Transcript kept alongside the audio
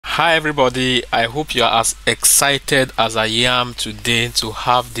Hi everybody, I hope you are as excited as I am today to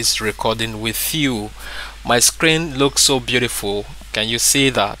have this recording with you. My screen looks so beautiful. Can you see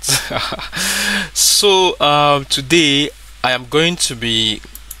that? Today I am going to be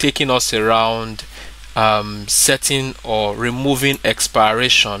taking us around setting or removing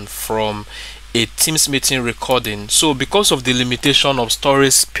expiration from a Teams meeting recording. So because of the limitation of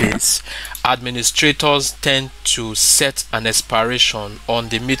storage space, administrators tend to set an expiration on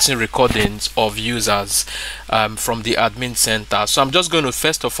the meeting recordings of users from the admin center. So I'm just going to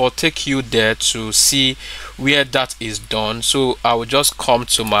first of all take you there to see where that is done. So I will just come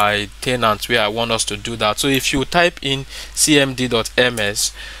to my tenant where I want us to do that. So if you type in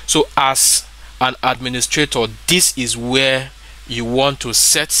cmd.ms, so as an administrator, this is where you want to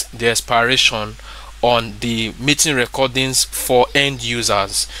set the expiration on the meeting recordings for end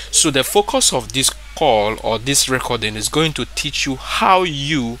users. So the focus of this call or this recording is going to teach you how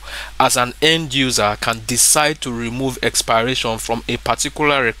you as an end user can decide to remove expiration from a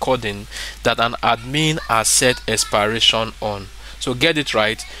particular recording that an admin has set expiration on. So get it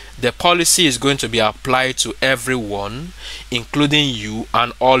right, the policy is going to be applied to everyone, including you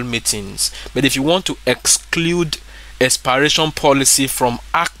and all meetings. But if you want to exclude expiration policy from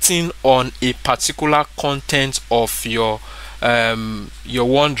acting on a particular content of your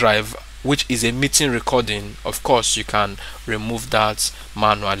OneDrive, which is a meeting recording, of course you can remove that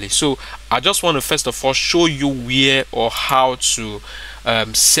manually. So I just want to first of all show you where or how to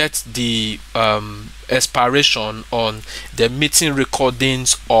set the expiration on the meeting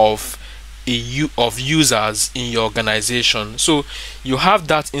recordings of users in your organization. So you have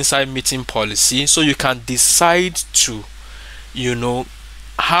that inside meeting policy, so you can decide to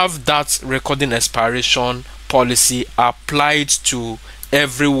have that recording expiration policy applied to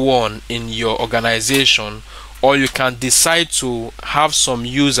everyone in your organization, or you can decide to have some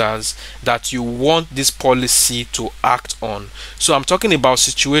users that you want this policy to act on. So I'm talking about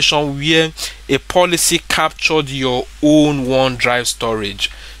situation where a policy captured your own OneDrive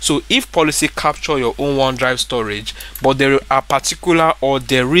storage. So if policy capture your own OneDrive storage, but there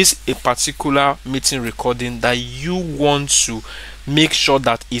is a particular meeting recording that you want to make sure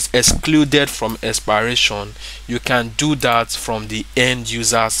that is excluded from expiration, you can do that from the end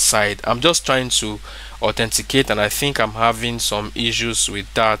user side. I'm just trying to authenticate, and I think I'm having some issues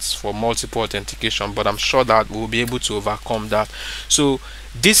with that for multiple authentication, but I'm sure that we'll be able to overcome that. So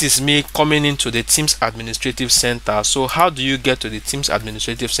this is me coming into the Teams Administrative Center. So how do you get to the Teams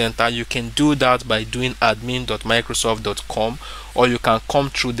Administrative Center? You can do that by doing admin.microsoft.com, or you can come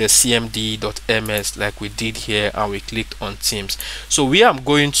through the cmd.ms like we did here, and we clicked on Teams. So where I'm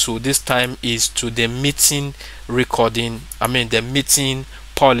going to this time is to the meeting recording, the meeting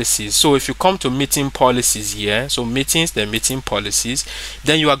policies. So if you come to meeting policies here, so meetings, the meeting policies,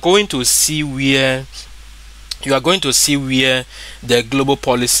 then you are going to see where the global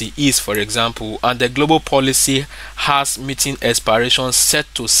policy is, for example, and the global policy has meeting expiration set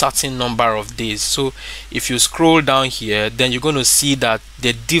to certain number of days. So if you scroll down here, then you're going to see that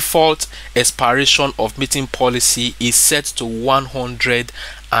the default expiration of meeting policy is set to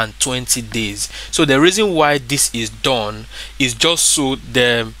 120 days. So the reason why this is done is just so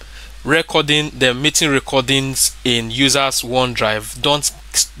the meeting recordings in users OneDrive don't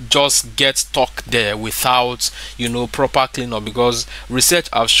just get stuck there without proper cleanup, because research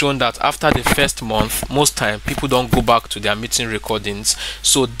have shown that after the first month, most time people don't go back to their meeting recordings.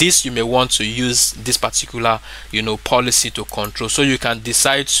 So this, you may want to use this particular policy to control. So you can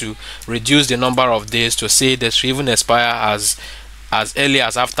decide to reduce the number of days to say that should even expire as early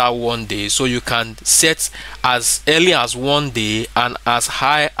as after 1 day. So you can set as early as 1 day and as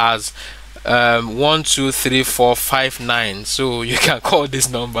high as 1 2 3 4 5 9. So you can call this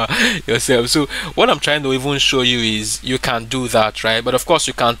number yourself. So what I'm trying to even show you is you can do that, right? But of course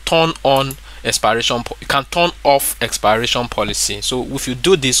you can turn on expiration, you can turn off expiration policy. So if you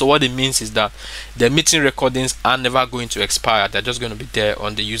do this, so what it means is that the meeting recordings are never going to expire, they're just going to be there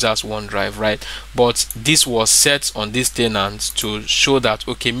on the user's OneDrive, right? But this was set on this tenant to show that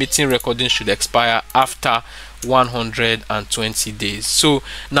okay, meeting recordings should expire after 120 days. So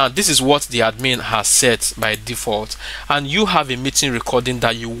now this is what the admin has set by default, and you have a meeting recording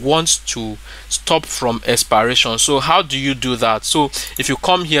that you want to stop from expiration. So how do you do that? So if you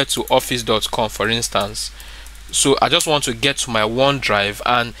come here to office.com, for instance, so I just want to get to my OneDrive,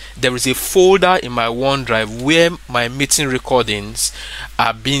 and there is a folder in my OneDrive where my meeting recordings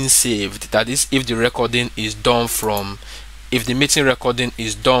are being saved. That is, if the meeting recording is done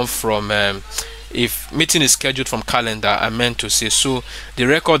from if meeting is scheduled from calendar, I meant to say. So the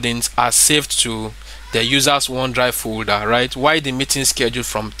recordings are saved to the user's OneDrive folder, right? Why the meeting schedule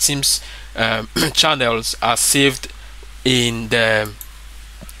from Teams channels are saved in the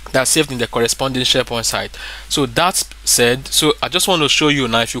corresponding SharePoint site. So that's said, so I just want to show you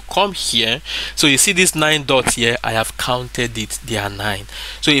now. If you come here, so you see these 9 dots here, I have counted it, they are 9.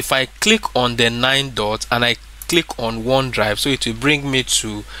 So if I click on the 9 dots and I click on OneDrive, so it will bring me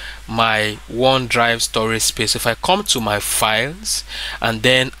to my OneDrive storage space. If I come to my files, and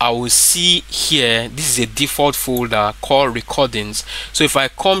then I will see here, this is a default folder called recordings. So if I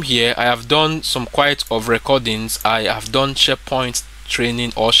come here, I have done some quite of recordings. I have done SharePoint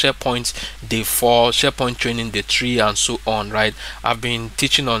training or SharePoint day 4, SharePoint training day 3, and so on, right? I've been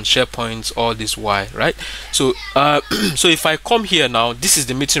teaching on SharePoint all this while, right? So so if I come here now, this is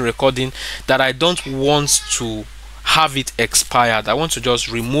the meeting recording that I don't want to have it expired. I want to just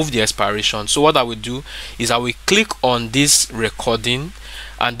remove the expiration. So what I will do is I will click on this recording,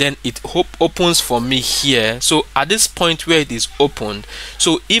 and then it opens for me here. So at this point where it is opened,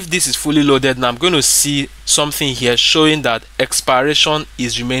 so if this is fully loaded now, I'm going to see something here showing that expiration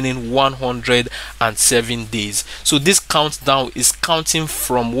is remaining 107 days. So this countdown is counting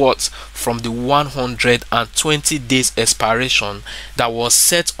from what? From the 120 days expiration that was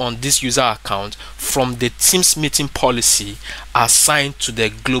set on this user account from the Teams meeting policy assigned to the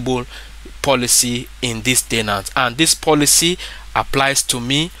global policy in this tenant. And this policy applies to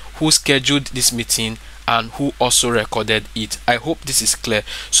me, who scheduled this meeting and who also recorded it. I hope this is clear.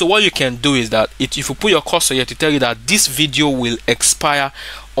 So what you can do is that if you put your cursor here to tell you that this video will expire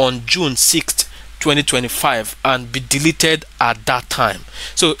on June 6th 2025 and be deleted at that time.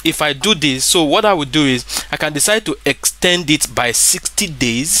 So if I do this, so what I would do is I can decide to extend it by 60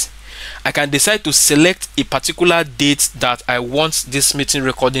 days. I can decide to select a particular date that I want this meeting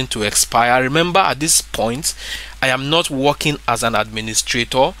recording to expire. Remember, at this point, I am not working as an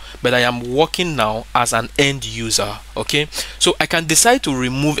administrator, but I am working now as an end user. Okay, so I can decide to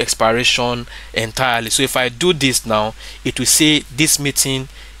remove expiration entirely. So if I do this now, it will say this meeting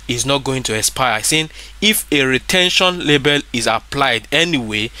is not going to expire, saying if a retention label is applied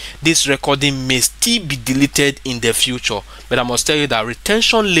anyway, this recording may still be deleted in the future. But I must tell you that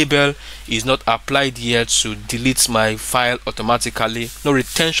retention label is not applied here to delete my file automatically. No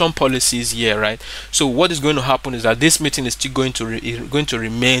retention policies here, right? So what is going to happen is that this meeting is still going to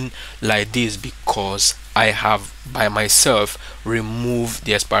remain like this, because I have by myself removed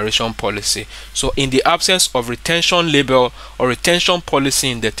the expiration policy. So in the absence of retention label or retention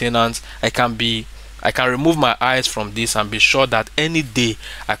policy in the tenant, I can remove my eyes from this and be sure that any day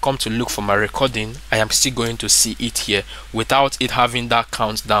I come to look for my recording, I am still going to see it here without it having that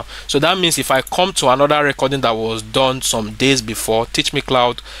countdown. So that means if I come to another recording that was done some days before, Teach Me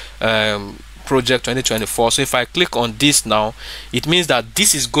Cloud project 2024, so if I click on this now, it means that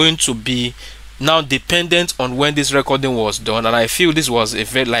this is going to be now dependent on when this recording was done, and I feel this was a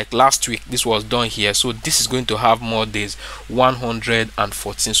very, like last week this was done here, so this is going to have more days,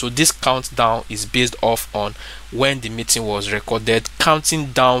 114. So this countdown is based off on when the meeting was recorded,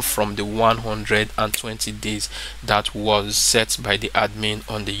 counting down from the 120 days that was set by the admin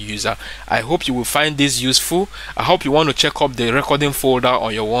on the user. I hope you will find this useful. I hope you want to check up the recording folder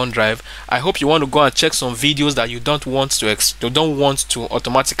on your OneDrive. I hope you want to go and check some videos that you don't want to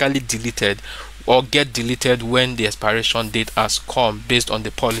automatically deleted or get deleted when the expiration date has come based on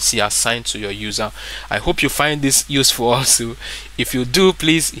the policy assigned to your user. I hope you find this useful also. If you do,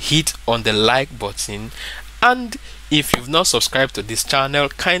 please hit on the like button, and if you've not subscribed to this channel,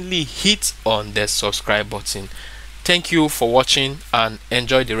 kindly hit on the subscribe button. Thank you for watching and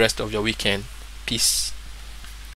enjoy the rest of your weekend. Peace.